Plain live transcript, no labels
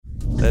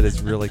That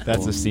is really cool.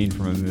 That's a scene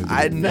from a movie.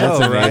 I know,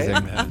 That's right?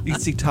 amazing, man. You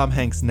can see Tom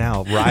Hanks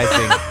now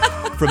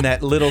rising from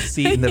that little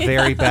seat in the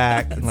very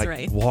back, and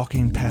like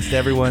walking past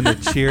everyone, they're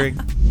cheering.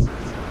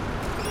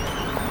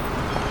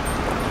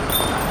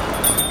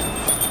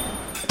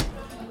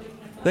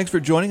 Thanks for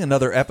joining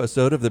another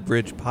episode of the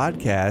Bridge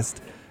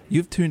Podcast.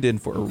 You've tuned in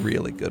for a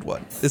really good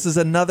one. This is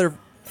another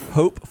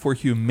Hope for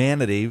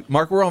Humanity.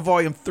 Mark, we're on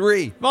Volume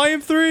 3.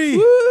 Volume 3!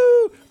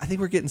 Woo! I think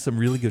we're getting some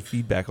really good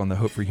feedback on the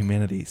Hope for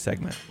Humanity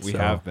segment. We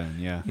have been,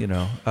 yeah. You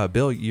know,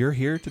 Bill, you're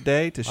here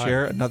today to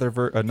share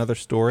another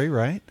story,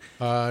 right?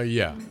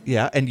 Yeah.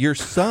 Yeah, and your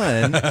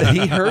son,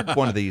 he heard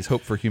one of these,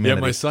 Hope for Humanity.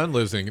 Yeah, my son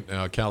lives in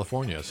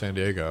California, San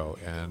Diego,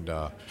 and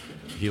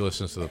he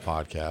listens to the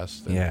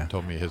podcast and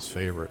told me his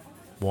favorite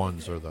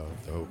ones are the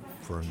Hope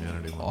for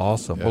Humanity ones.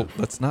 Awesome. Yeah. Well,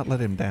 let's not let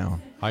him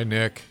down. Hi,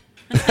 Nick.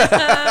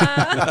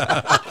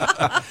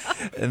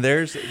 And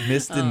there's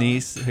Miss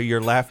Denise, who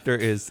your laughter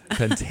is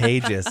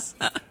contagious.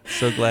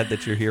 So glad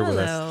that you're here with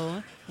us.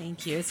 Hello.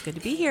 Thank you. It's good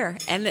to be here.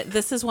 And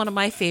this is one of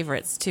my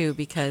favorites, too,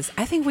 because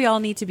I think we all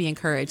need to be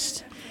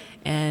encouraged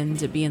and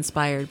to be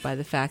inspired by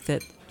the fact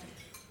that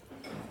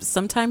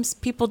sometimes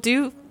people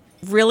do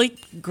really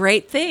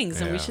great things,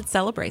 and we should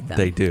celebrate them.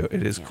 They do.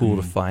 It is cool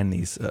to find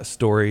these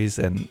stories.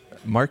 And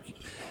Mark,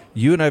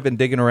 you and I have been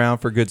digging around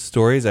for good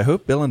stories. I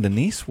hope Bill and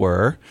Denise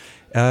were.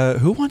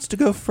 Who wants to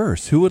go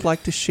first? Who would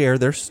like to share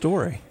their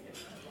story?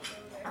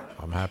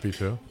 I'm happy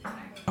to.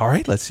 All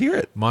right, let's hear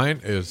it. Mine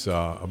is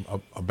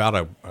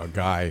about a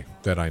guy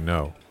that I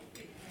know.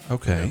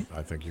 Okay.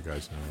 I think you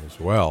guys know as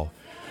well.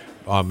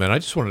 And I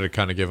just wanted to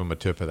kind of give him a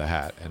tip of the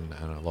hat and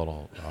a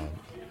little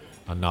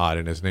a nod.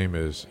 And his name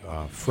is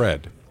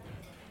Fred,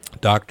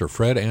 Dr.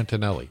 Fred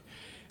Antonelli.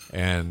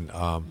 And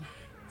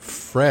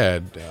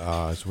Fred,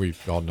 as we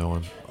all know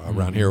him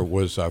around here,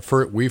 was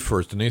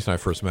Denise and I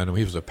first met him.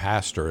 He was a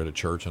pastor at a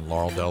church in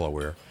Laurel,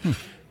 Delaware,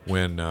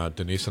 when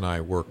Denise and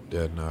I worked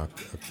in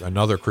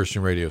another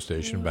Christian radio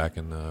station back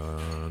in the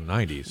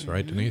 90s,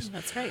 right, Denise?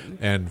 That's right.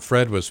 And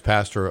Fred was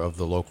pastor of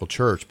the local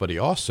church, but he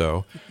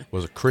also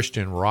was a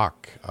Christian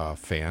rock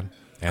fan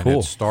and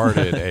had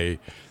started a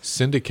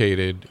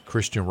syndicated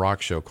Christian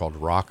rock show called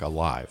Rock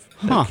Alive.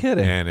 No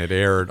kidding. And it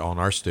aired on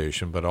our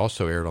station, but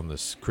also aired on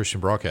this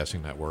Christian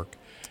Broadcasting Network,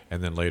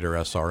 and then later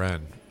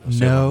SRN.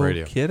 No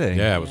Radio. kidding.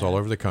 Yeah, it was all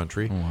over the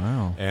country.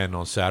 Wow. And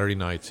on Saturday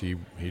nights, he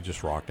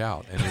just rocked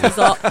out. And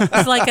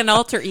It's like an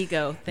alter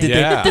ego thing.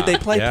 Did they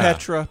play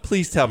Petra?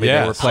 Please tell me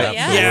they were playing.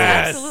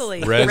 Yes,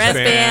 absolutely. Res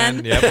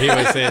Band.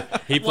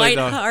 Yep, he played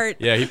White Heart.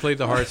 Yeah, he played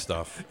the hard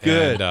stuff.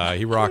 Good. And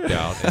he rocked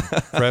out.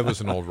 And Fred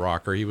was an old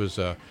rocker. He was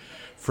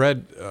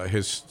Fred.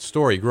 His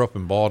story. He grew up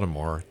in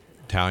Baltimore,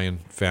 Italian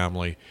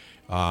family,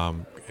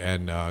 and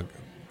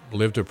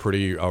lived a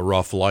pretty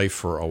rough life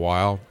for a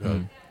while.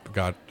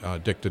 Got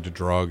addicted to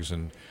drugs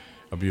and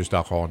abused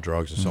alcohol and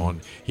drugs and so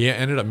on. He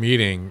ended up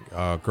meeting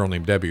a girl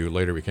named Debbie, who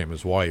later became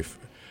his wife,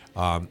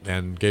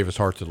 and gave his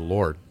heart to the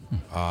Lord.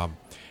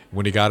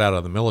 When he got out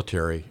of the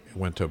military,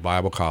 went to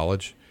Bible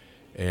college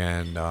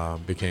and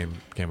became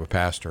a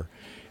pastor.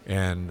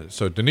 And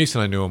so Denise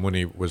and I knew him when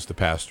he was the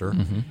pastor.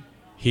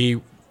 He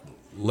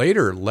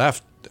later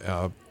left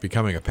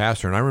becoming a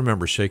pastor, and I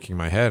remember shaking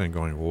my head and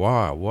going,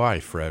 why,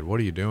 Fred, what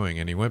are you doing?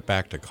 And he went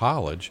back to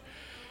college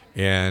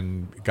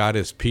and got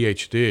his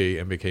PhD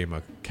and became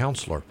a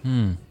counselor.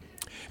 And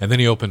then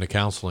he opened a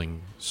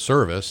counseling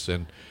service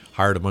and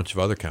hired a bunch of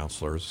other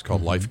counselors. It's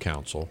called Life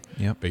Counsel,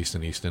 based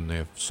in Easton. They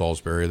have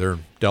Salisbury. They're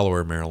in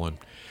Delaware, Maryland.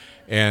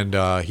 And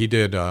he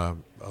did a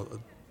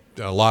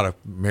lot of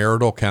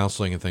marital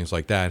counseling and things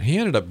like that. He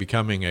ended up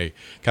becoming a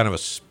kind of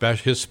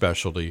his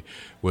specialty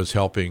was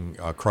helping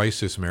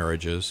crisis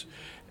marriages.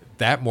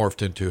 That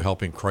morphed into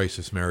helping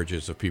crisis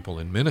marriages of people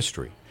in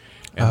ministry.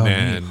 And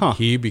then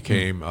he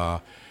became...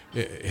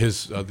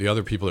 the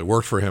other people that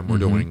worked for him were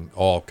doing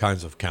all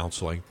kinds of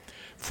counseling.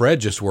 Fred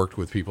just worked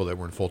with people that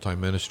were in full-time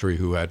ministry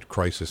who had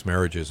crisis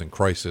marriages and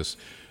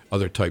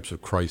other types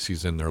of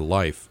crises in their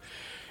life,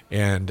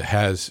 and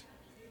has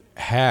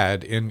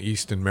had in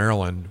Easton,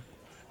 Maryland,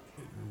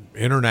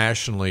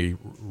 internationally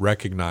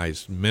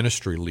recognized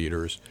ministry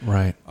leaders.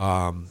 Right.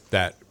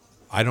 That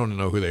I don't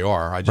know who they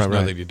are. I just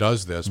know that he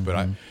does this,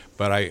 but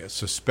I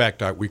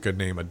suspect we could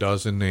name a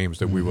dozen names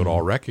that we would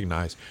all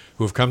recognize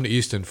who have come to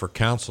Easton for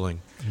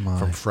counseling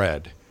from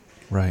Fred.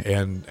 Right.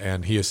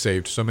 And he has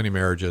saved so many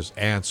marriages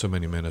and so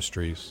many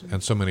ministries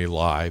and so many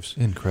lives.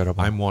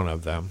 Incredible. I'm one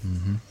of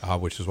them,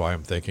 which is why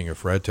I'm thinking of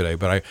Fred today.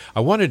 But I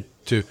wanted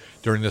to,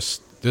 during this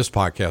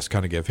podcast,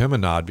 kind of give him a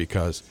nod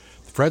because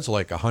Fred's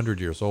like 100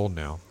 years old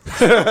now.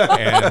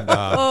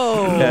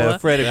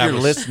 And, Fred, if you're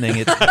listening,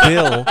 it's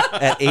Bill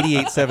at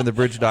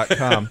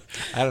 887thebridge.com.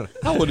 I don't know.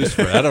 How old is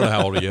Fred? I don't know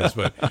how old he is,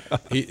 but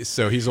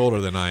he's older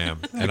than I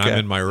am, and I'm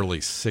in my early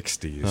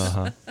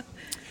 60s.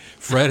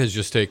 Fred has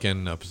just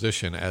taken a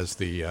position as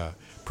the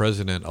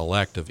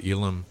president-elect of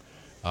Elam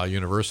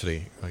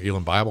University,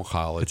 Elam Bible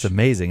College. It's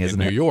amazing,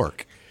 isn't it? In New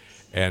York.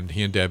 And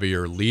he and Debbie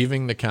are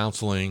leaving the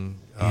counseling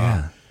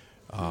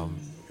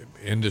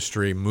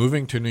industry,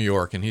 moving to New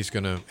York, and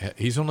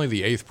he's only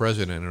the 8th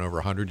president in over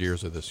 100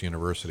 years of this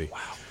university. Wow.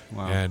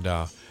 Wow. And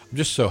I'm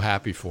just so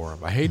happy for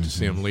him. I hate to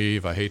see him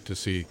leave. I hate to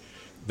see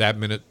that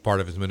part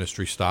of his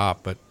ministry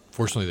stop. But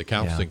fortunately, the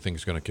counseling thing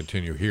is going to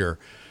continue here,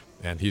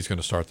 and he's going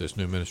to start this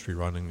new ministry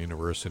running the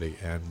university.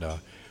 And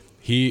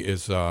he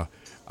is. I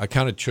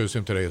kind of chose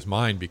him today as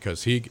mine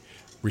because he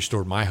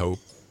restored my hope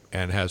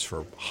and has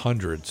for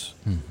hundreds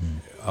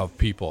of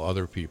people,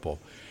 other people.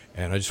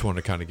 And I just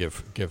wanted to kind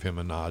of give him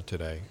a nod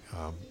today.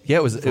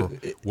 It was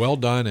Well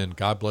done, and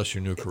God bless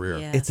your new career.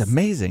 Yes. it's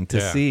amazing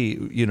to see,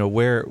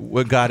 where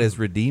what God has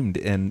redeemed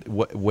and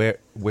where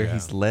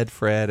He's led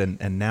Fred,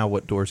 and now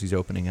what doors He's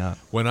opening up.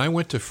 When I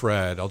went to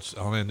Fred,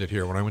 I'll end it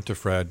here. When I went to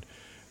Fred,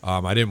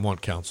 I didn't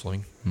want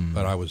counseling,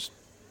 but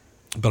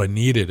I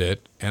needed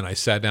it, and I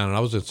sat down, and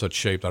I was in such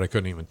shape that I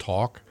couldn't even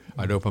talk.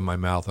 I'd open my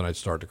mouth and I'd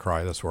start to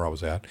cry. That's where I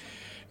was at.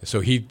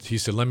 So he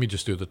said, let me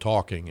just do the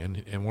talking.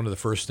 And one of the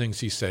first things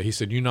he said,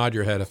 you nod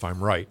your head if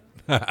I'm right.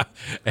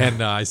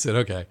 And I said,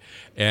 okay.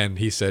 And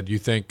he said, you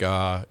think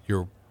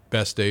your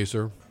best days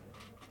are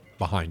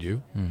behind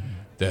you,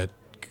 that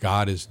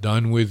God is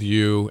done with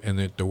you, and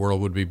that the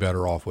world would be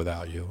better off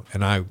without you.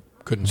 And I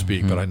couldn't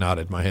speak, but I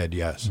nodded my head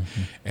yes.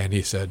 And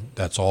he said,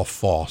 that's all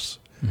false.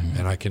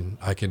 And I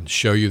can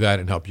show you that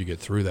and help you get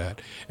through that.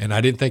 And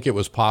I didn't think it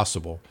was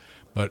possible,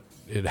 but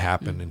it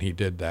happened, and he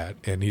did that,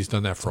 and he's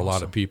done that for a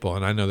lot of people.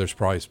 And I know there's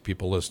probably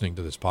people listening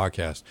to this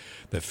podcast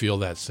that feel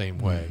that same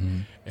way.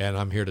 And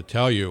I'm here to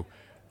tell you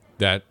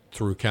that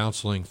through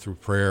counseling, through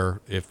prayer,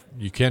 if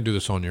you can't do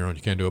this on your own,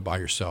 you can't do it by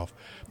yourself,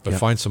 but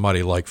find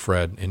somebody like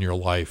Fred in your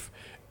life,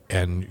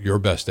 and your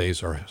best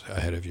days are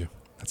ahead of you.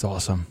 That's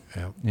awesome.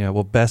 Yeah. Yeah.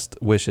 Well, best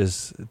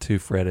wishes to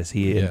Fred as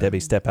he and Debbie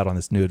step out on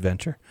this new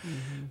adventure.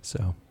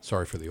 So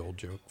Sorry for the old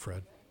joke,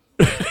 Fred.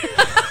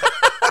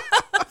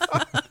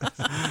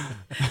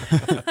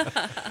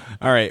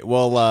 All right.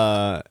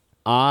 Well,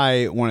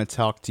 I want to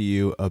talk to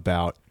you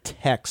about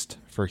Text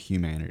for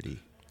Humanity.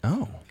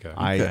 Okay.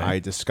 I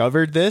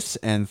discovered this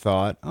and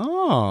thought,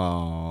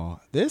 oh,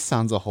 this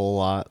sounds a whole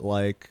lot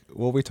like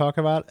what we talk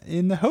about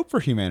in the Hope for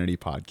Humanity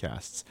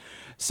podcasts.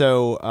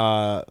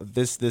 So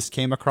this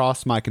came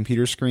across my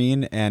computer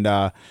screen,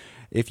 and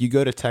if you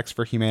go to Text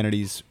for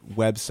Humanity's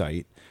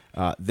website,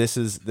 this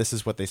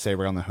is what they say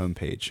right on the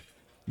homepage.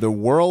 The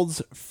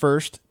world's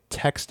first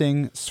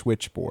texting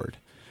switchboard.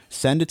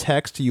 Send a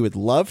text you would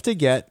love to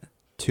get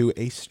to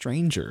a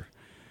stranger.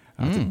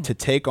 To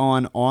take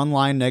on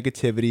online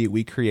negativity,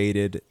 we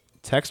created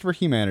Text for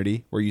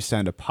Humanity, where you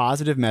send a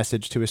positive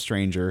message to a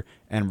stranger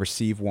and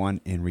receive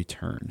one in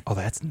return. Oh,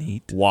 that's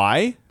neat.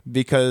 Why?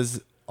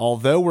 Because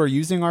although we're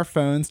using our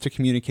phones to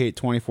communicate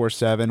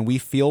 24/7, we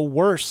feel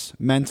worse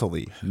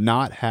mentally,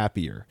 not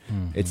happier.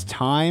 It's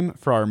time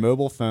for our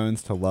mobile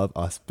phones to love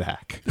us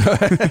back.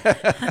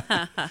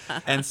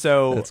 And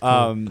so,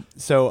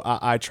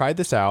 I tried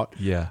this out.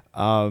 Yeah.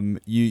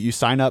 You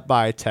sign up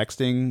by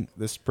texting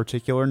this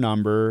particular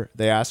number.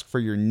 They ask for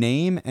your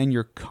name and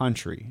your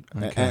country,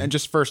 and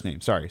just first name.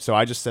 Sorry. So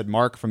I just said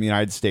Mark from the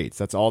United States.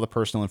 That's all the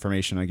personal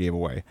information I gave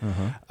away.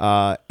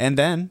 And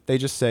then they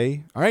just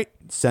say, all right,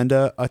 send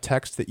a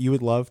text that you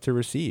would love to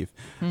receive.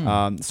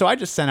 So I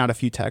just sent out a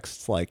few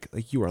texts like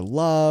you are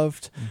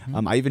loved.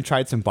 I even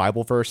tried some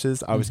Bible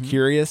verses. I was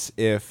curious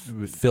if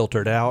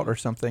Filtered out or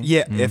something.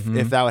 yeah, if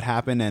that would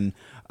happen, and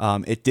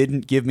it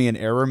didn't give me an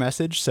error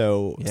message,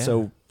 so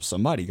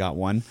somebody got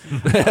one.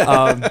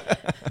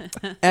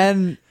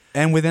 And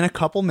within a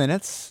couple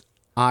minutes,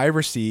 I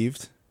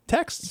received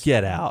texts.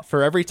 Get out.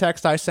 For every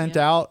text I sent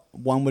out,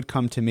 one would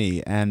come to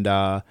me, and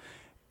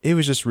it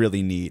was just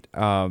really neat.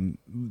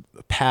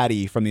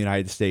 Patty from the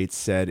United States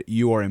said,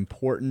 "You are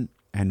important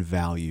and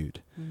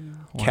valued."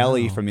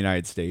 Kelly from the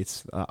United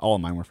States, all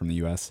of mine were from the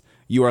U.S.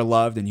 "You are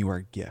loved and you are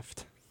a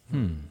gift."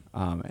 And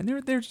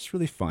they're just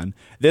really fun.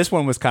 This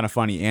one was kind of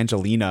funny.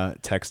 Angelina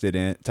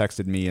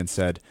texted me and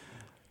said,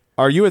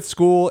 "Are you at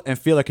school and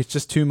feel like it's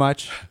just too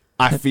much?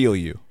 I feel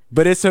you,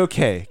 but it's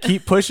okay.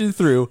 Keep pushing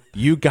through.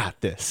 You got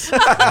this." Cool.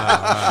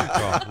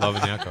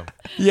 Loving the echo.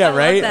 Yeah, love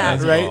right,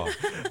 that. right.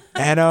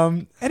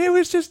 And it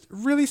was just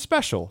really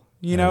special.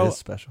 You know, It is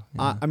special.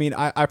 Yeah. I mean,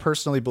 I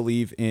personally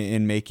believe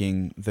in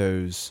making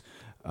those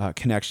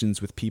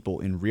connections with people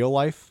in real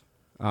life.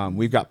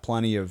 We've got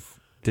plenty of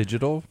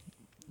Digital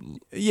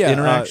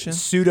interaction,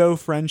 pseudo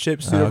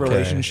friendships, pseudo Okay.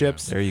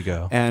 relationships. There you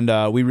go.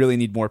 And we really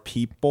need more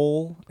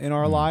people in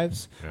our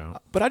lives. Yeah.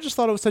 But I just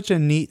thought it was such a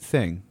neat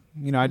thing.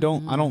 You know, I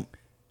don't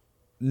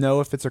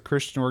know if it's a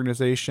Christian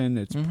organization.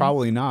 It's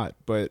probably not,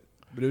 but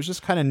it was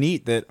just kind of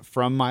neat that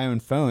from my own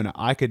phone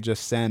I could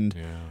just send.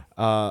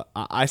 Yeah.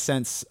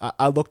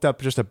 I looked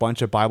up just a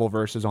bunch of Bible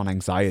verses on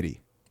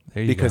anxiety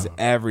There you because go.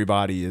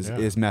 everybody is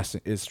Yeah.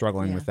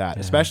 struggling with that,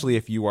 Yeah. especially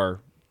if you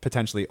are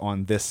potentially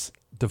on this.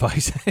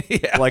 Device.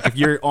 Yeah. Like if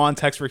you're on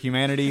Text for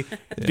Humanity,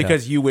 it's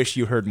because you wish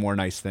you heard more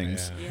nice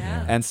things.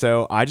 Yeah. And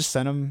so I just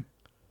sent them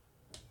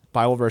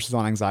Bible verses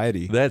on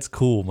anxiety, That's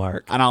cool,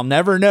 Mark. and I'll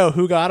never know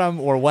who got them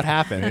or what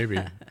happened. Maybe.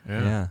 Yeah.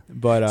 Yeah.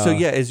 But So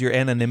yeah, is your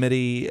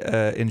anonymity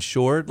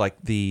ensured? Like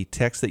the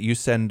text that you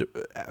send,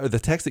 or the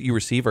text that you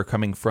receive, are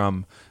coming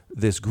from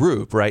this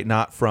group, right?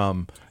 Not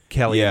from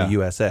Kelly in Yeah. the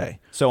USA.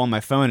 So on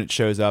my phone, it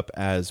shows up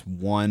as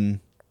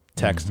one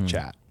text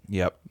chat.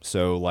 Yep.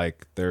 So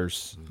like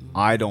there's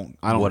I don't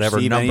Whatever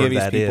receive any number of these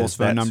that people's is,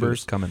 phone that's who numbers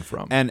it's coming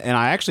from. And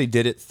I actually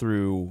did it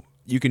through.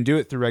 You can do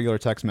it through regular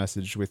text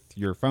message with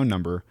your phone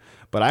number,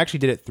 but I actually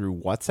did it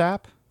through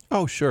WhatsApp,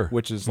 Oh, sure.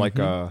 which is like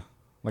an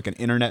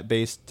internet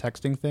based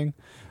texting thing.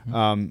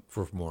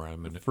 For more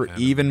For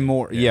even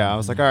more, yeah. I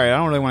was like, all right, I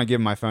don't really want to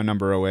give my phone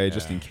number away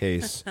just in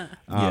case.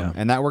 Yeah.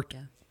 And that worked.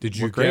 Did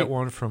you Well, great. get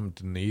one from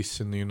Denise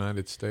in the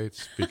United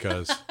States?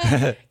 Because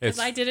it's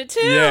I did it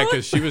too. Yeah,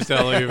 because she was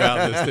telling me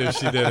about this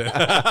too. She did it.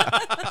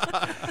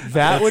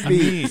 That would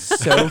be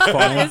so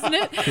fun. Isn't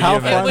it? How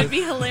It fun. would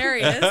be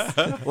hilarious.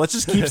 Let's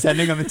just keep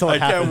sending them until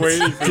it happens. for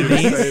you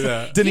to say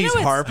that. Denise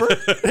You know what's-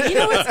 Harper. You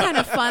know what's kind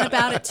of fun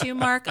about it too,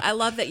 Mark? I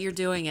love that you're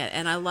doing it,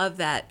 and I love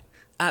that.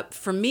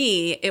 For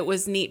me, it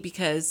was neat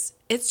because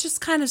it's just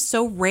kind of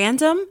so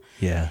random,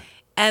 Yeah.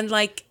 and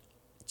like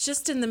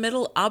just in the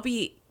middle, I'll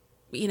be,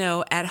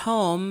 at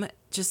home,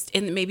 just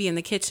maybe in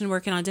the kitchen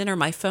working on dinner.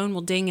 My phone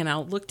will ding, and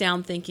I'll look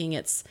down thinking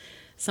it's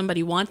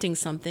somebody wanting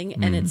something,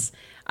 and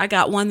I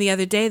got one the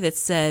other day that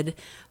said,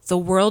 "The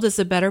world is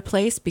a better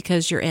place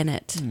because you're in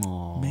it,"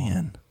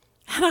 Man.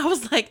 and I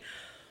was like,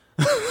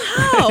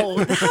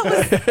 "Wow,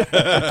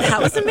 that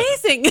was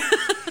amazing."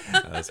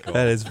 That's cool.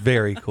 That is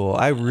very cool.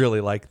 I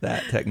really like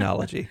that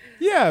technology.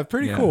 Yeah,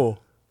 pretty Yeah. cool.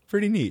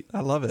 Pretty neat.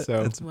 I love it.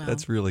 So-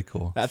 That's really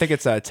cool. I think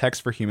it's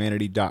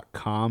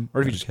textforhumanity.com,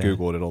 or if you just Okay.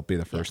 Google it, it'll be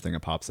the first thing that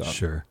pops up.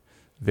 Sure.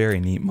 Very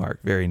neat, Mark.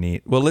 Very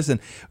neat. Well, listen,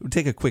 we'll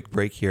take a quick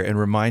break here and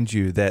remind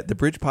you that the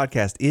Bridge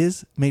Podcast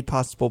is made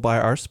possible by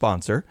our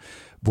sponsor,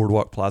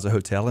 Boardwalk Plaza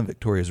Hotel and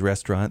Victoria's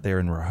Restaurant there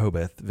in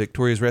Rehoboth.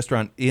 Victoria's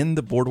Restaurant in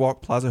the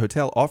Boardwalk Plaza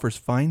Hotel offers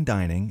fine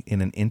dining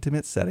in an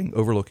intimate setting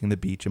overlooking the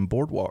beach and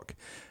boardwalk.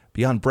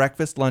 Beyond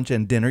breakfast, lunch,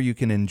 and dinner, you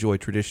can enjoy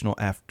traditional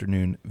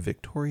afternoon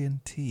Victorian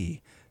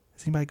tea.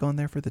 Has anybody gone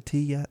there for the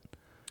tea yet?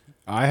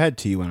 I had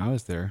tea when I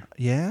was there.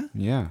 Yeah?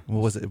 Yeah.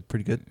 Well, was it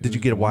pretty good? Did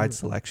you get a wide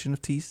selection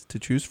of teas to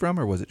choose from,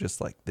 or was it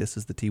just like, this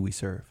is the tea we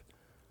serve?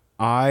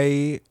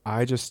 I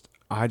just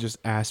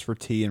asked for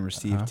tea and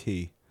received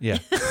tea. Yeah.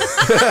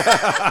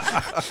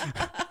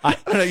 I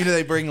don't know.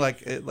 They bring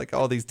like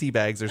all these tea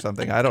bags or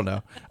something. I don't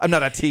know. I'm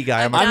not a tea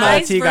guy. I'm not a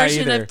Guy's tea guy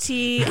version either. of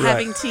tea,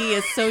 having tea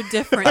is so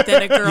different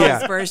than a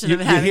girl's version of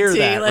having hear tea.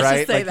 that, Let's right?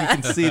 just say like that.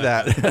 You can see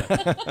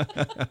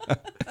that.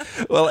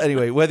 Well,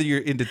 anyway, whether you're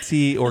into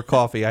tea or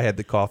coffee, I had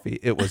the coffee.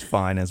 It was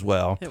fine as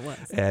well. It was.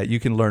 You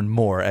can learn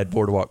more at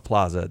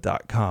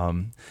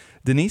boardwalkplaza.com.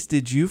 Denise,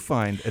 did you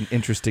find an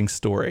interesting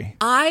story?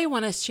 I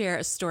want to share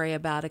a story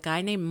about a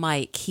guy named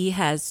Mike. He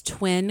has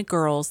twin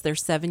girls. They're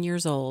 7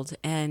 years old.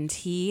 And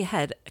he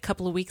had, a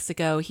couple of weeks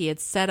ago, he had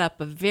set up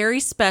a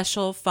very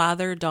special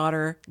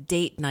father-daughter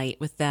date night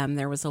with them.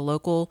 There was a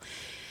local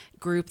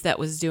group that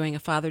was doing a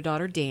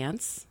father-daughter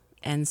dance.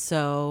 And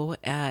so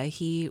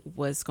he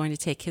was going to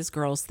take his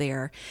girls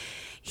there.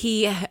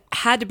 He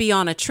had to be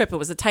on a trip. It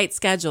was a tight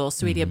schedule,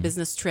 so he had a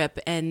business trip.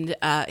 And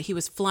he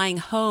was flying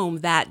home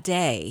that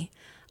day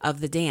of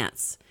the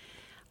dance.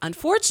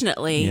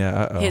 Unfortunately,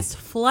 his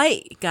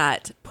flight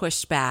got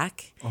pushed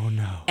back. Oh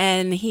no.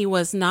 And he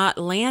was not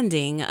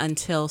landing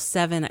until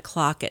 7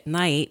 o'clock at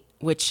night,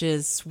 which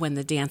is when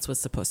the dance was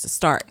supposed to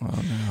start.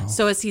 Oh no.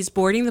 So as he's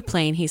boarding the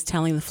plane, he's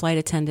telling the flight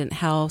attendant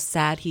how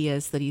sad he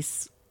is that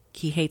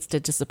he hates to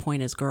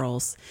disappoint his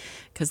girls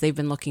because they've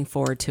been looking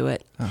forward to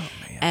it. Oh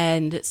man.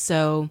 And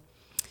so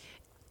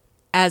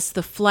as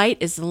the flight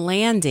is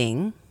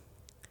landing,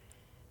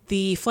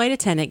 the flight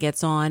attendant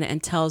gets on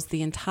and tells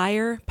the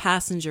entire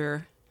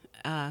passenger,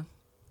 the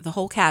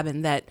whole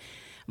cabin, that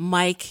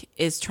Mike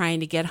is trying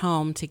to get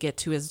home to get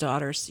to his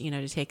daughters,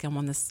 to take them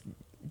on this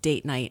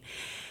date night.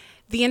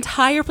 The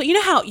entire plane,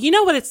 you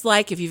know what it's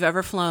like if you've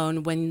ever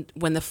flown when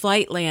the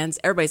flight lands,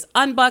 everybody's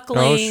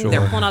unbuckling,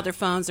 they're pulling out their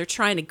phones, they're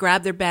trying to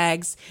grab their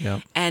bags,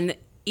 and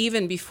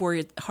even before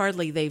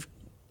hardly they've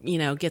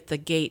get the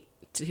gate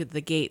to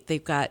the gate,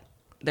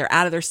 they're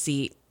out of their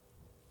seat.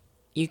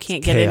 You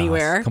can't get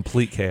anywhere.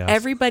 Complete chaos.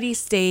 Everybody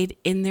stayed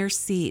in their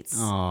seats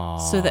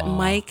so that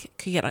Mike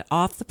could get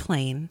off the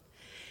plane.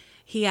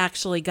 He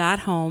actually got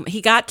home. He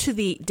got to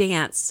the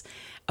dance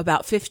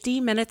about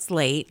 15 minutes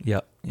late.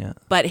 Yep. Yeah.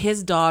 But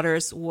his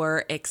daughters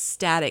were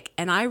ecstatic.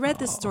 And I read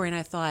this story and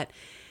I thought,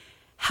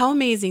 how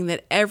amazing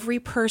that every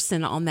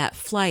person on that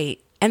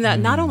flight, and that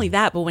not only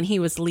that, but when he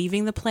was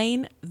leaving the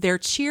plane, they're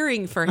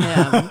cheering for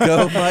him.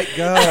 Go, Mike,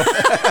 go.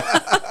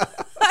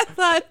 I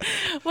thought,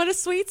 what a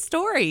sweet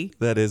story.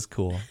 That is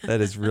cool. That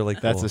is really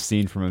cool. That's a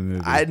scene from a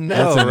movie. I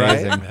know, That's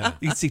right? amazing.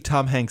 You can see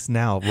Tom Hanks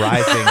now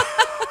rising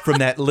from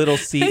that little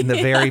seat in the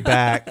very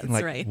back, and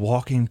like right.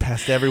 walking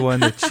past everyone,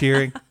 they're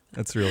cheering.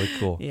 That's really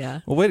cool. Yeah.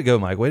 Well, way to go,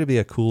 Mike. Way to be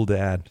a cool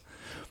dad.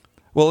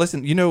 Well,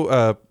 listen,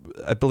 I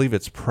believe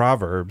it's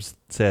Proverbs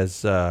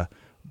says that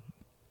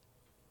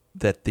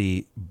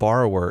the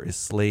borrower is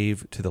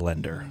slave to the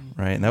lender,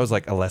 right? And that was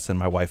like a lesson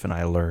my wife and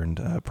I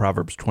learned,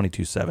 Proverbs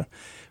 22:7.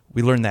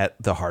 We learned that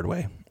the hard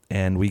way,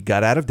 and we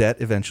got out of debt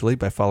eventually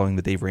by following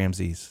the Dave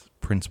Ramsey's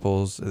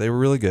principles. They were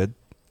really good.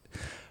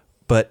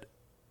 But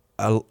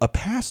a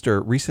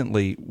pastor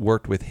recently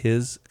worked with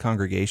his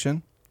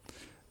congregation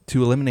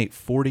to eliminate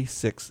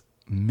 $46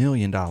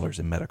 million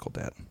in medical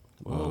debt.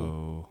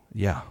 Whoa.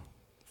 Yeah,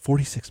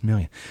 46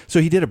 million.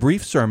 So he did a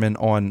brief sermon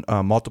on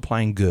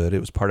multiplying good. It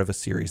was part of a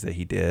series that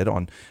he did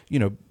on,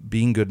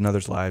 being good in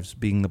others' lives,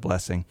 being the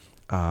blessing,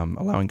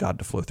 allowing God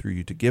to flow through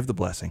you to give the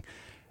blessing.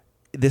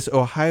 This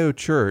Ohio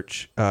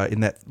church,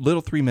 in that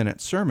little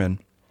 3-minute sermon,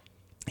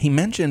 he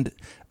mentioned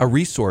a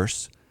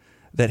resource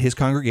that his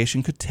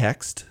congregation could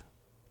text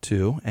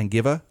to and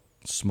give a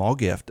small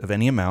gift of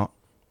any amount,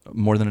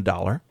 more than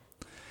 $1.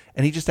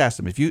 And he just asked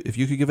them, if you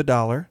could give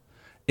 $1,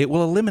 it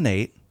will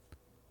eliminate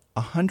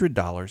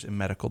 $100 in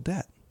medical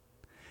debt.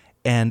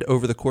 And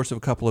over the course of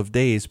a couple of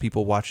days,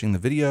 people watching the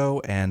video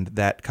and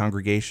that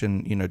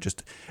congregation,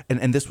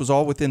 and this was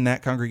all within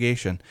that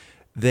congregation,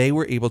 they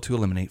were able to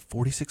eliminate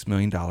 $46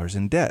 million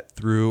in debt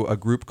through a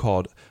group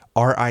called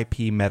RIP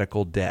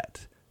Medical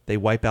Debt. They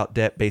wipe out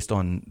debt based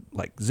on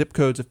like zip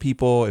codes of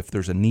people, if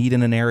there's a need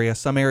in an area.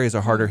 Some areas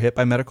are harder hit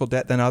by medical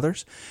debt than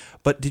others.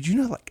 But did you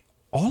know, like,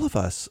 all of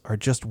us are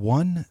just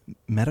one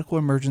medical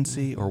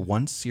emergency or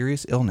one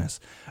serious illness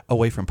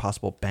away from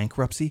possible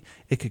bankruptcy?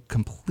 It could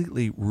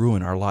completely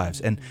ruin our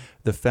lives. And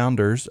the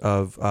founders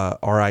of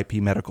RIP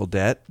Medical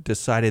Debt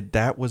decided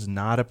that was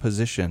not a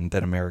position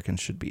that Americans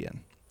should be in.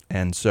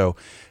 And so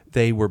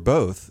they were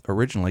both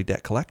originally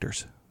debt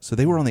collectors. So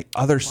they were on the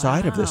other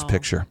side of this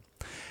picture.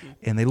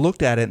 And they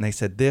looked at it and they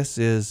said, this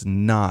is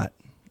not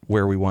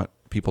where we want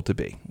people to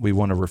be. We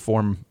want to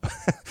reform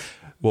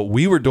what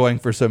we were doing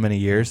for so many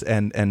years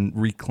and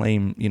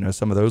reclaim,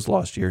 some of those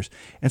lost years.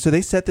 And so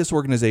they set this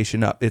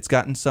organization up. It's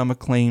gotten some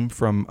acclaim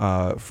from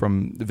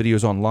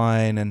videos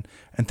online and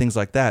things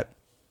like that.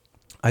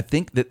 I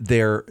think that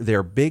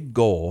their big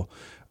goal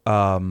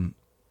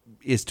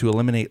is to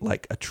eliminate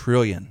like $1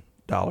 trillion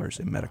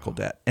in medical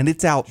debt. And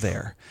it's out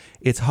there.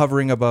 It's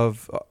hovering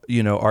above,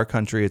 our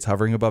country. It's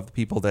hovering above the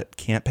people that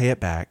can't pay it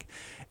back.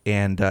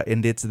 And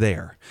it's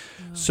there.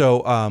 Oh.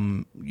 So,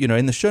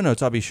 in the show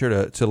notes, I'll be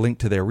sure to link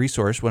to their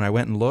resource. When I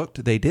went and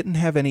looked, they didn't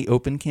have any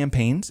open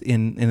campaigns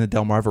in the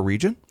Delmarva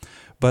region.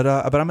 But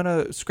I'm going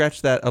to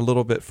scratch that a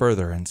little bit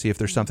further and see if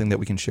there's something that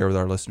we can share with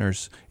our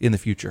listeners in the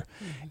future.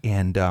 Mm-hmm.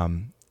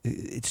 And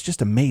it's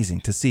just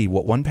amazing to see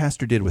what one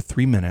pastor did with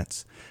 3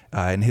 minutes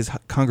and his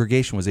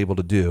congregation was able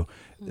to do.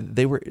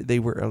 They were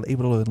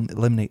able to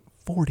eliminate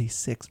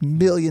 $46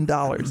 million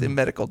in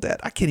medical debt.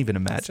 I can't even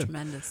imagine. That's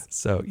tremendous.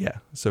 So,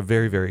 so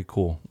very, very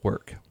cool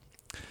work.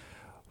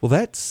 Well,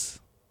 that's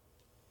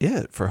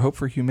it for Hope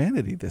for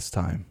Humanity this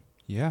time.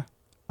 Yeah.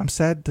 I'm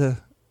sad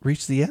to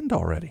reach the end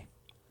already.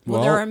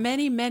 Well, there are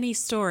many, many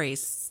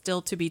stories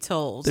still to be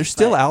told. They're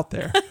still out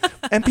there.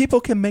 And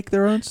people can make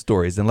their own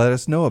stories and let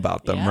us know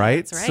about them,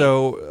 right? That's right?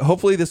 So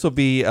hopefully this will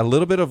be a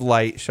little bit of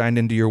light shined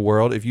into your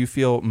world. If you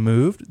feel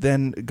moved,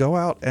 then go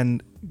out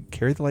and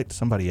carry the light to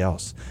somebody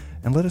else.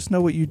 And let us know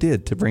what you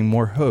did to bring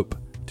more hope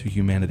to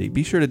humanity.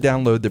 Be sure to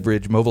download the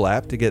Bridge mobile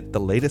app to get the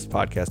latest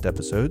podcast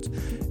episodes.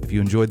 If you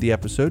enjoyed the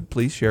episode,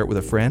 please share it with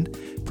a friend.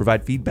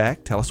 Provide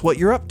feedback. Tell us what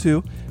you're up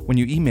to when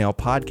you email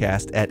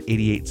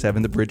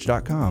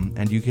podcast@887thebridge.com.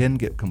 And you can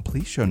get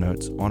complete show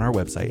notes on our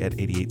website at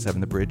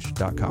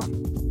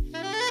 887thebridge.com.